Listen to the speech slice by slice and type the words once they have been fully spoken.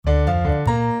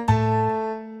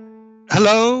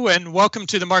Hello and welcome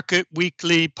to the Market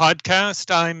Weekly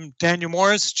podcast. I'm Daniel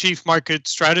Morris, Chief Market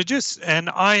Strategist, and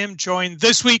I am joined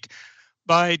this week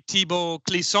by Thibaud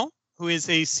Clisson, who is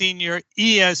a Senior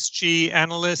ESG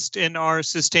Analyst in our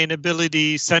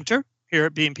Sustainability Center here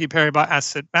at BNP Paribas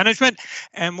Asset Management.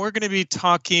 And we're going to be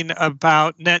talking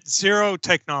about net zero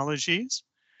technologies.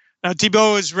 Now,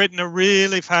 Thibaud has written a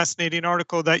really fascinating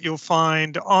article that you'll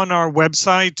find on our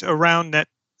website around net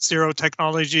zero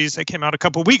technologies that came out a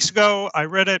couple of weeks ago. I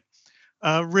read it,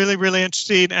 really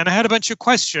interesting. And I had a bunch of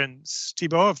questions,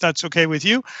 Thibaud, if that's okay with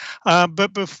you.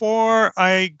 But before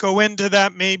I go into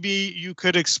that, maybe you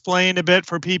could explain a bit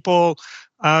for people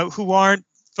who aren't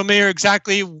familiar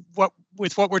exactly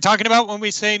with what we're talking about when we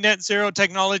say net zero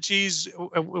technologies.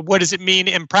 What does it mean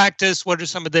in practice? What are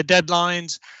some of the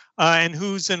deadlines and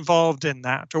who's involved in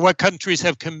that, or what countries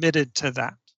have committed to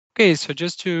that? Okay, so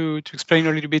just to explain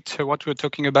a little bit what we're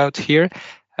talking about here,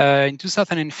 in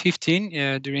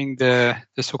 2015, during the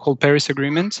so-called Paris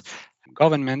Agreement, the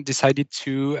government decided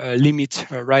to limit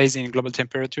a rise in global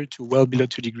temperature to well below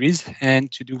 2 degrees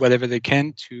and to do whatever they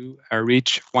can to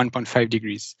reach 1.5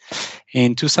 degrees.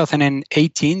 In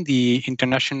 2018, the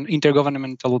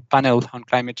Intergovernmental Panel on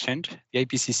Climate Change, the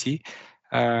IPCC,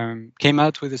 came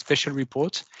out with a special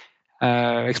report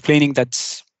explaining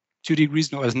that 2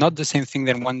 degrees was not the same thing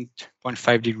than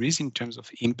 1.5 degrees in terms of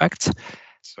impact.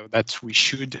 So that we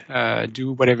should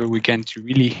do whatever we can to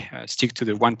really stick to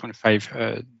the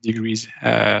 1.5 degrees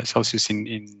Celsius in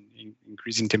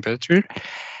increase in temperature.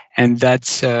 And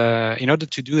that in order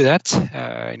to do that,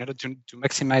 in order to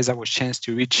maximize our chance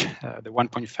to reach the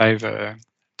 1.5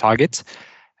 target,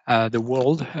 the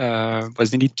world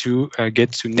was needed to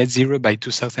get to net zero by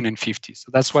 2050. So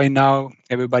that's why now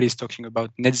everybody's talking about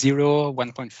net zero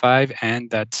 1.5, and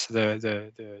that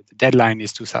the deadline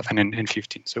is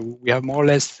 2015. So we have more or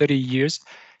less 30 years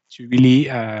to really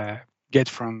get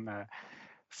from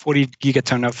 40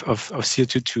 gigaton of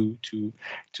CO2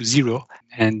 to zero.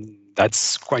 And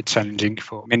that's quite challenging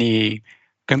for many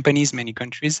companies, many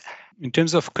countries. In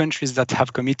terms of countries that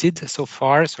have committed so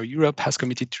far, so Europe has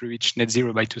committed to reach net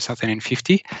zero by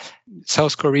 2050.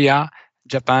 South Korea,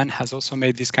 Japan has also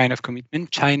made this kind of commitment.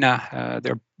 China,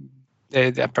 they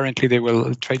apparently they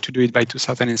will try to do it by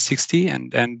 2060,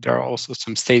 and there are also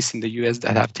some states in the US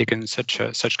that have taken such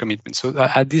commitments. So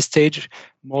at this stage,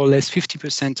 more or less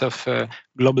 50% of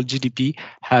global GDP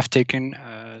have taken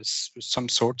some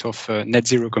sort of net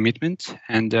zero commitment,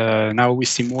 and now we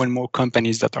see more and more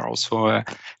companies that are also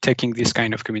taking this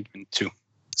kind of commitment too.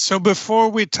 So before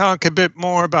we talk a bit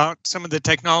more about some of the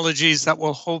technologies that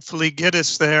will hopefully get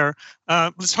us there,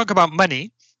 let's talk about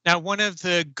money. Now, one of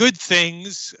the good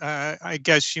things, I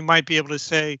guess you might be able to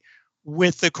say,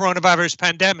 with the coronavirus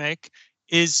pandemic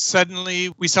is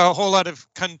suddenly we saw a whole lot of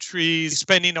countries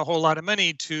spending a whole lot of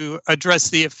money to address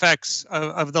the effects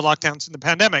of the lockdowns in the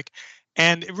pandemic.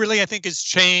 And it really, I think, has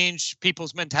changed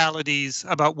people's mentalities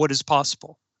about what is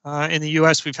possible. In the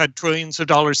US, we've had trillions of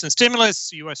dollars in stimulus.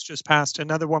 The US just passed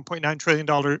another $1.9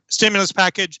 trillion stimulus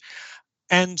package.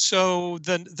 And so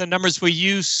the numbers we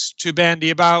used to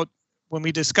bandy about when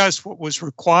we discussed what was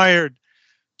required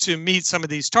to meet some of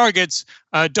these targets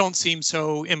don't seem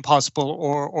so impossible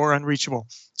or unreachable.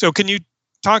 So can you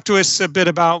talk to us a bit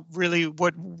about really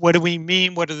what do we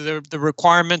mean? What are the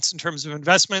requirements in terms of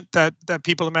investment that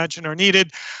people imagine are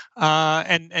needed?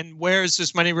 And where is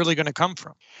this money really going to come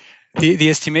from? The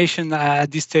estimation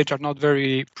at this stage are not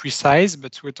very precise,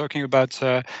 but we're talking about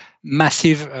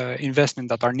massive investment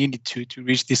that are needed to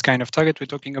reach this kind of target. We're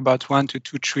talking about $1 to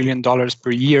 $2 trillion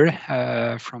per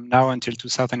year from now until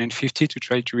 2050 to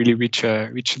try to really reach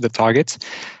the targets.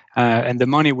 And the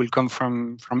money will come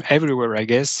from everywhere, I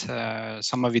guess.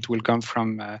 Some of it will come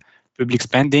from public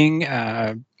spending.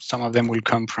 Some of them will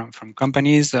come from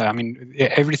companies. I mean,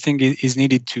 everything is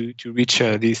needed to reach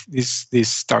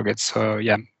these targets. So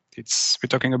yeah. We're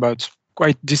talking about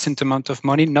quite decent amount of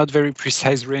money, not very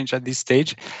precise range at this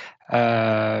stage,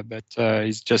 but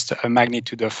it's just a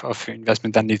magnitude of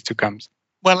investment that needs to come.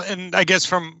 Well, and I guess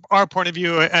from our point of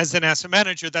view as an asset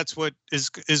manager, that's what is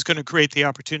going to create the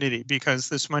opportunity, because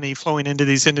this money flowing into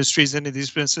these industries, into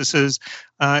these businesses,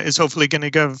 is hopefully going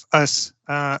to give us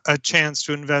a chance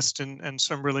to invest in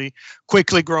some really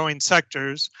quickly growing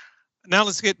sectors. Now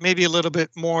let's get maybe a little bit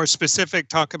more specific,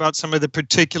 talk about some of the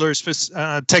particular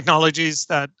technologies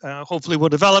that hopefully will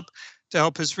develop to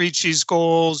help us reach these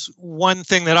goals. One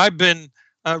thing that I've been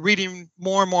reading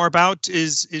more and more about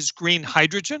is green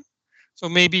hydrogen. So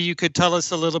maybe you could tell us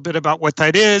a little bit about what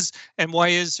that is and why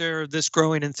is there this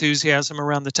growing enthusiasm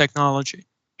around the technology?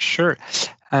 Sure.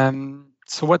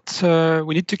 So what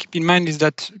we need to keep in mind is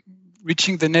that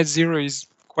reaching the net zero is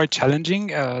quite challenging.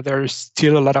 There are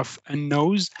still a lot of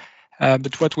unknowns.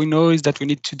 But what we know is that we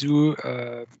need to do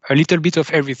a little bit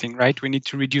of everything, right? We need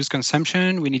to reduce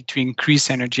consumption, we need to increase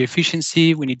energy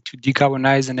efficiency, we need to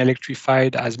decarbonize and electrify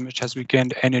as much as we can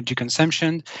energy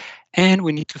consumption, and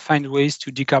we need to find ways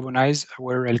to decarbonize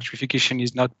where electrification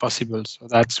is not possible. So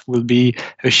that will be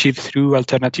a shift through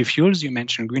alternative fuels. You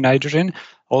mentioned green hydrogen,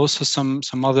 also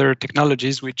some other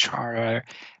technologies which are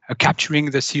capturing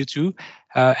the CO2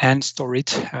 and store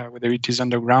it, whether it is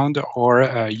underground or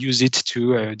use it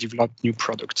to develop new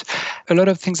products. A lot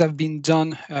of things have been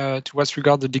done towards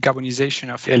regard the decarbonization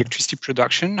of electricity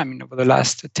production. I mean, over the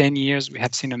last 10 years, we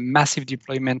have seen a massive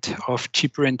deployment of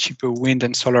cheaper and cheaper wind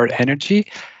and solar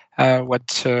energy.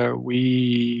 What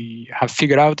we have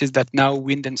figured out is that now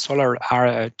wind and solar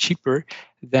are cheaper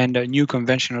than new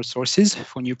conventional sources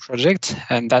for new projects,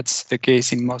 and that's the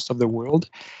case in most of the world.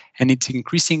 And it's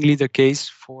increasingly the case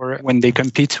for when they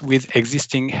compete with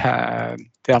existing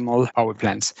thermal power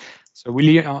plants. So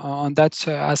really on that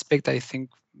aspect, I think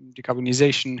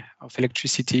decarbonization of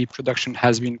electricity production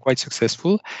has been quite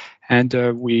successful, and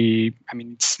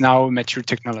it's now mature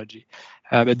technology.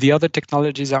 But the other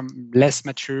technologies are less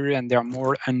mature and there are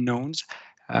more unknowns,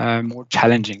 more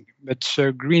challenging. But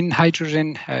green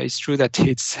hydrogen, it's true that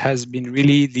it has been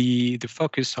really the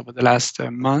focus over the last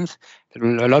month. There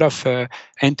are a lot of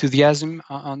enthusiasm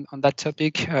on that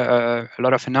topic, a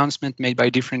lot of announcements made by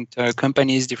different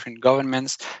companies, different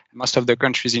governments. Most of the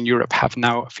countries in Europe have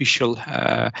now official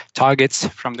targets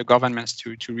from the governments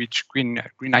to reach green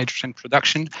hydrogen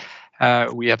production.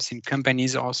 We have seen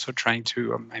companies also trying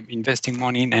to investing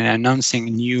money and announcing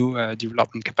new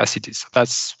development capacities. So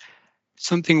that's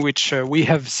something which we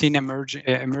have seen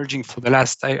emerging for the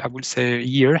last, I would say,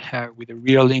 year with a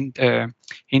real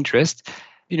interest.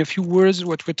 In a few words,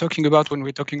 what we're talking about when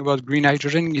we're talking about green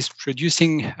hydrogen is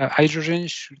producing hydrogen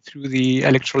through the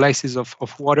electrolysis of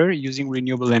water using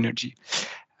renewable energy.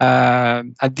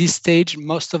 At this stage,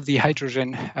 most of the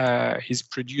hydrogen is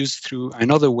produced through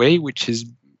another way, which is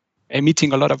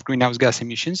emitting a lot of greenhouse gas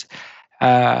emissions.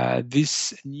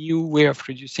 This new way of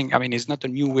producing, it's not a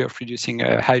new way of producing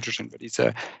hydrogen, but it's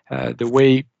the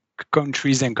way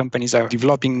countries and companies are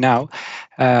developing now.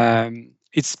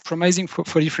 It's promising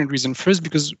for different reasons. First,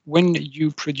 because when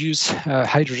you produce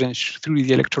hydrogen through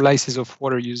the electrolysis of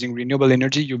water using renewable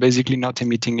energy, you're basically not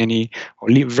emitting any or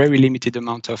very limited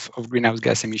amount of greenhouse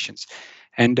gas emissions.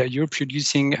 And you're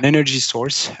producing an energy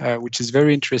source, which is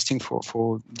very interesting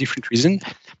for different reasons.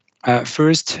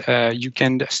 First, you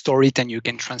can store it and you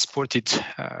can transport it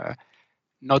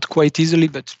not quite easily,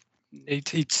 but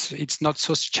it's not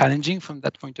so challenging from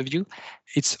that point of view.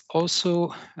 It's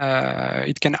also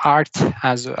it can act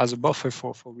as a buffer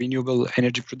for renewable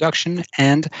energy production,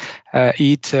 and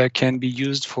it can be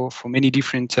used for many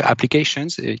different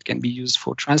applications. It can be used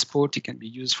for transport. It can be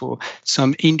used for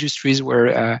some industries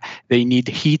where they need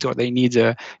heat or they need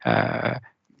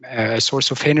a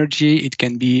source of energy. It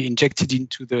can be injected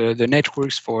into the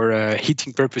networks for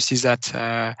heating purposes at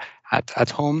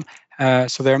home.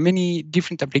 So there are many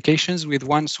different applications with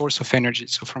one source of energy.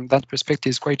 So from that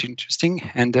perspective, it's quite interesting.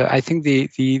 And I think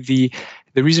the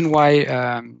reason why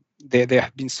there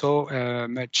have been so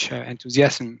much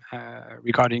enthusiasm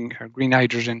regarding green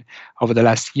hydrogen over the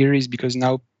last year is because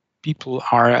now people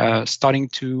are starting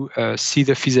to see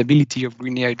the feasibility of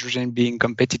green hydrogen being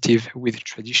competitive with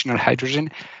traditional hydrogen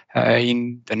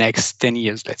in the next 10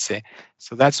 years, let's say.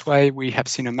 So that's why we have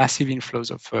seen a massive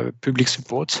inflows of public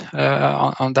support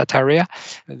on that area.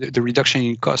 The reduction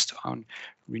in cost on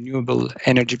renewable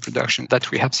energy production that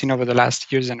we have seen over the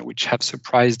last years and which have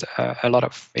surprised a lot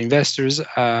of investors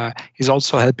is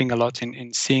also helping a lot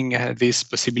in seeing this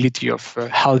possibility of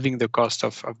halving the cost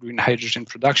of green hydrogen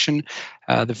production.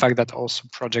 The fact that also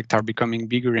projects are becoming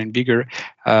bigger and bigger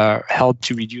help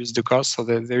to reduce the cost. So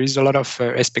there is a lot of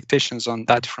expectations on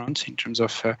that front in terms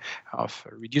of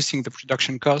reducing the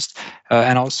production cost.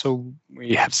 And also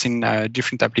we have seen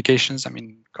different applications.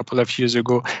 A couple of years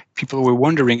ago, people were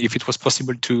wondering if it was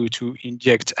possible to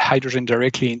inject hydrogen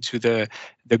directly into the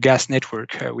gas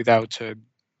network without a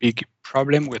big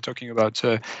problem. We're talking about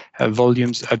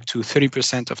volumes up to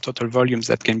 30% of total volumes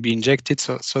that can be injected.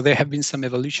 So there have been some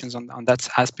evolutions on that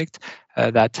aspect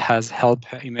that has helped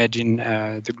imagine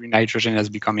the green hydrogen as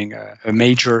becoming a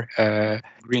major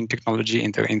green technology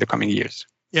in the coming years.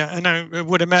 Yeah, and I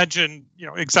would imagine,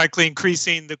 exactly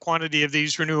increasing the quantity of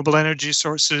these renewable energy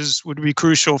sources would be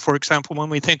crucial. For example, when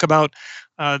we think about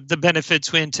the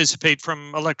benefits we anticipate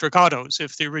from electric autos,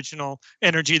 if the original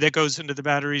energy that goes into the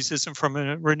batteries isn't from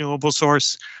a renewable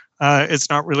source, it's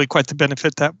not really quite the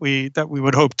benefit that we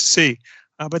would hope to see.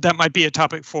 but that might be a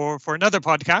topic for another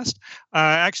podcast.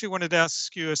 I actually wanted to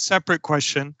ask you a separate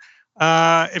question.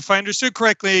 If I understood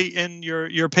correctly, in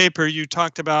your paper, you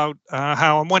talked about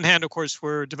how, on one hand, of course,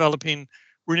 we're developing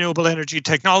renewable energy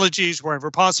technologies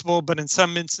wherever possible, but in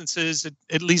some instances, it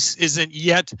at least isn't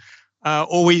yet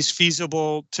always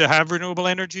feasible to have renewable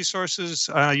energy sources.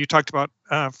 You talked about,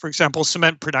 for example,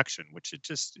 cement production, which it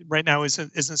just right now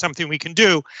isn't something we can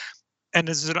do. And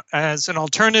as an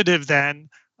alternative, then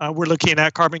we're looking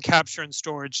at carbon capture and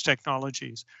storage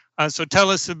technologies. So tell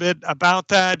us a bit about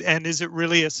that, and is it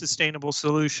really a sustainable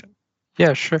solution?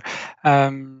 Yeah, sure.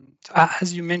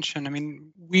 As you mentioned, I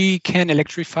mean, we can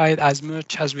electrify it as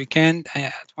much as we can.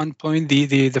 At one point,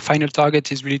 the final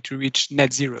target is really to reach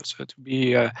net zero, so to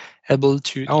be able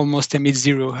to almost emit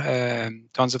 0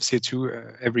 tons of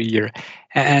CO2 every year.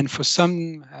 And for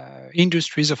some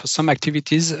industries or for some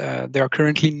activities, there are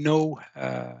currently no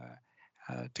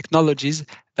technologies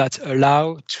that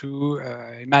allow to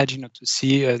imagine or to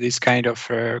see this kind of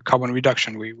carbon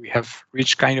reduction. We have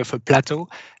reached kind of a plateau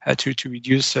to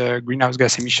reduce greenhouse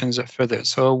gas emissions further.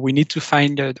 So we need to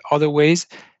find other ways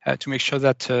to make sure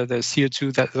that the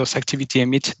CO2 that those activities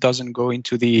emit doesn't go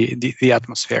into the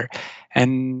atmosphere.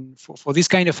 And for these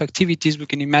kind of activities, we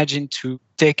can imagine to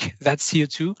take that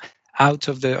CO2 out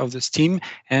of the steam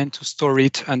and to store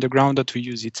it underground or to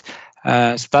use it.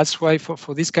 So that's why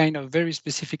for this kind of very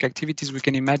specific activities, we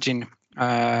can imagine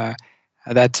that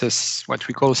what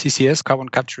we call CCS, carbon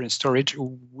capture and storage,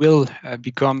 will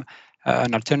become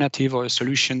an alternative or a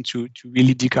solution to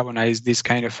really decarbonize this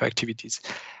kind of activities.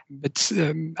 But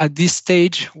at this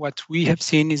stage, what we have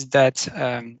seen is that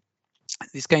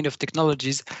these kind of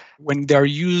technologies, when they are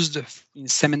used in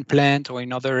cement plant or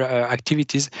in other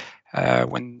activities,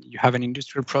 when you have an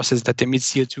industrial process that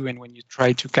emits CO2 and when you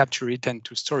try to capture it and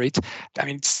to store it, I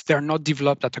mean, they're not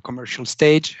developed at a commercial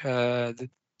stage. The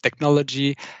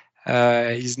technology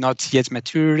is not yet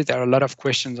mature. There are a lot of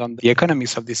questions on the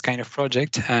economics of this kind of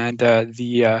project, and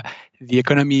the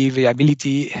economy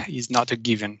viability is not a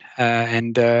given.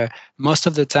 And most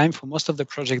of the time, for most of the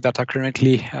projects that are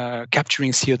currently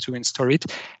capturing CO2 and store it,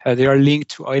 they are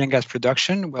linked to oil and gas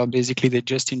production. Well, basically, they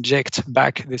just inject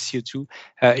back the CO2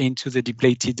 into the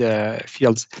depleted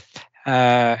fields.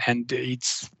 And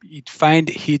it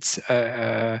finds its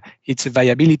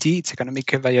viability, its economic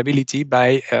viability,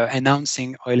 by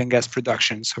announcing oil and gas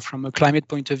production. So from a climate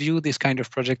point of view, these kind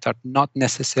of projects are not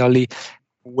necessarily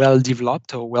well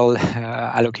developed or well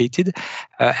allocated.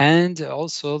 And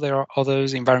also there are other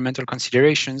environmental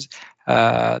considerations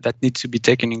that need to be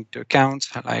taken into account,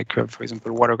 like, for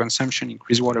example, water consumption,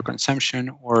 increased water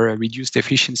consumption, or reduced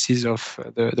efficiencies of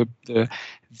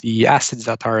the assets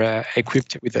that are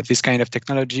equipped with this kind of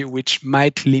technology, which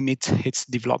might limit its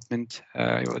development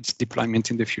or its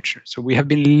deployment in the future. So we have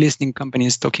been listening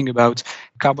companies talking about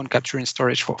carbon capture and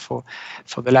storage for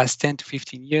the last 10 to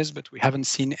 15 years, but we haven't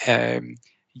seen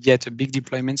yet a big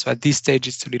deployment. So at this stage,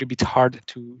 it's a little bit hard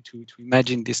to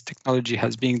imagine this technology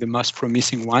as being the most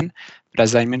promising one. But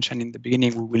as I mentioned in the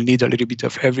beginning, we will need a little bit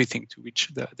of everything to reach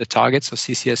the target. So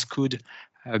CCS could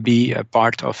be a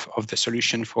part of the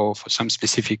solution for some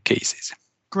specific cases.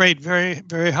 Great, very,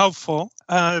 very helpful.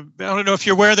 I don't know if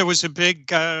you're aware, there was a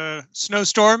big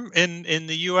snowstorm in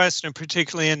the U.S. and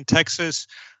particularly in Texas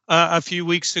a few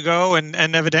weeks ago,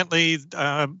 and evidently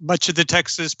much of the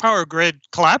Texas power grid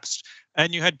collapsed,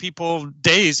 and you had people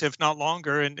days, if not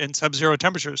longer, in sub-zero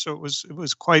temperatures. So it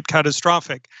was quite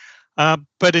catastrophic.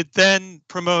 But it then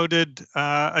promoted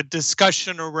a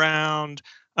discussion around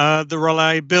the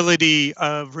reliability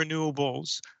of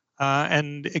renewables.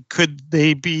 And could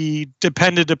they be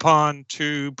depended upon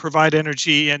to provide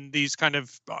energy in these kind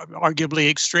of arguably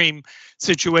extreme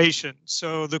situations?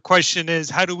 So the question is,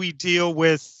 how do we deal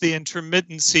with the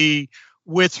intermittency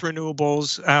with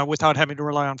renewables without having to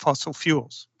rely on fossil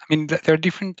fuels? I mean, there are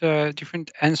different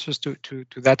answers to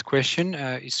that question.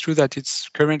 It's true that it's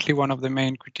currently one of the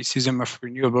main criticism of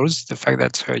renewables, the fact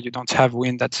that you don't have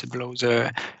wind that blows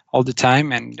all the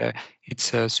time, and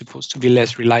it's supposed to be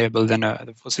less reliable than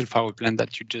the fossil power plant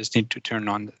that you just need to turn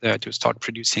on to start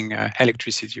producing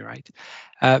electricity, right?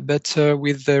 But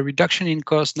with the reduction in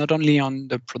cost, not only on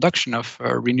the production of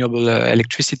renewable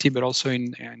electricity, but also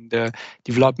in the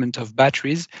development of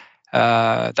batteries,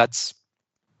 that's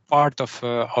part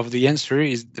of the answer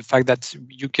is the fact that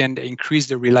you can increase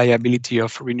the reliability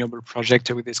of renewable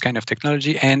projects with this kind of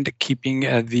technology and keeping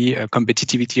the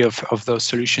competitivity of those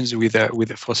solutions with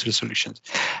the fossil solutions.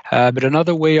 But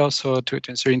another way also to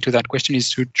answer into that question is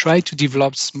to try to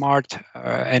develop smart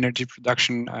energy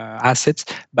production assets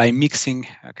by mixing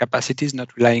capacities,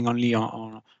 not relying only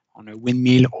on a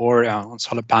windmill or on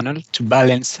solar panel to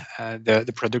balance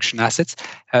the production assets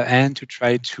and to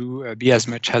try to be as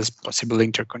much as possible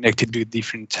interconnected with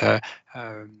different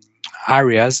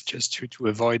areas, just to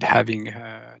avoid having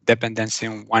dependency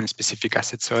on one specific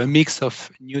asset. So a mix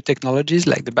of new technologies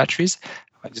like the batteries.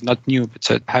 It's not new, but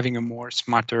having a more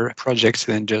smarter projects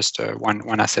than just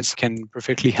one asset can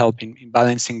perfectly help in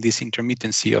balancing this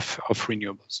intermittency of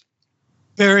renewables.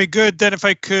 Very good. Then if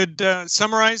I could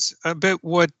summarize a bit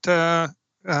what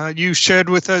you shared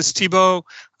with us, Thibaud,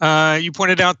 you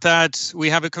pointed out that we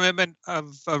have a commitment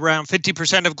of around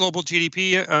 50% of global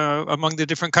GDP among the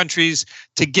different countries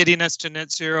to getting us to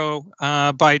net zero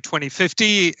by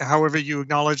 2050. However, you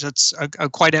acknowledge that's a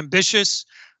quite ambitious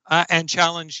and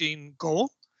challenging goal.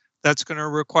 That's going to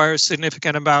require a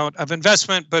significant amount of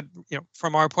investment, but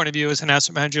from our point of view as an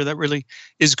asset manager, that really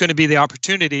is going to be the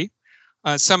opportunity.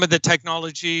 Some of the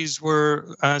technologies we're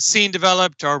seeing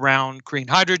developed are around green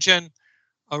hydrogen,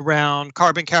 around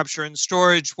carbon capture and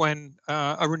storage when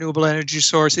a renewable energy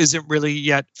source isn't really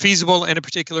yet feasible in a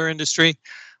particular industry,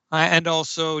 and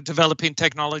also developing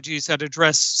technologies that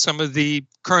address some of the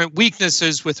current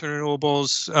weaknesses with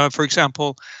renewables, for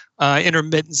example,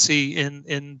 intermittency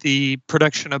in the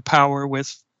production of power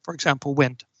with, for example,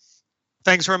 wind.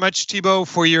 Thanks very much, Thibaud,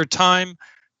 for your time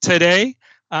today.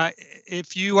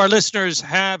 If you, our listeners,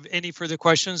 have any further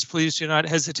questions, please do not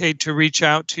hesitate to reach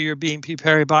out to your BNP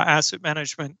Paribas Asset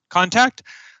Management contact.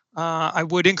 I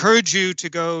would encourage you to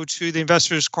go to the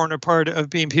Investors Corner part of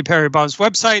BNP Paribas'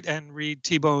 website and read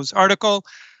Thibaud's article.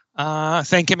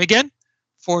 Thank him again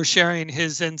for sharing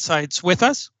his insights with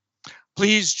us.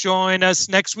 Please join us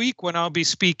next week when I'll be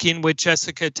speaking with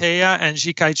Jessica Teya and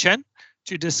Jikai Chen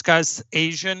to discuss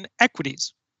Asian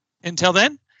equities. Until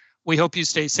then, we hope you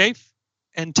stay safe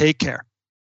and take care.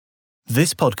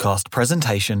 This podcast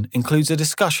presentation includes a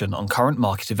discussion on current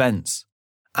market events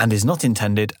and is not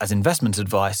intended as investment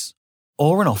advice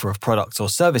or an offer of products or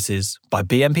services by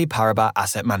BNP Paribas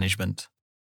Asset Management.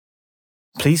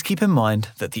 Please keep in mind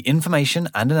that the information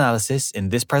and analysis in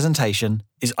this presentation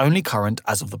is only current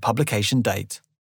as of the publication date.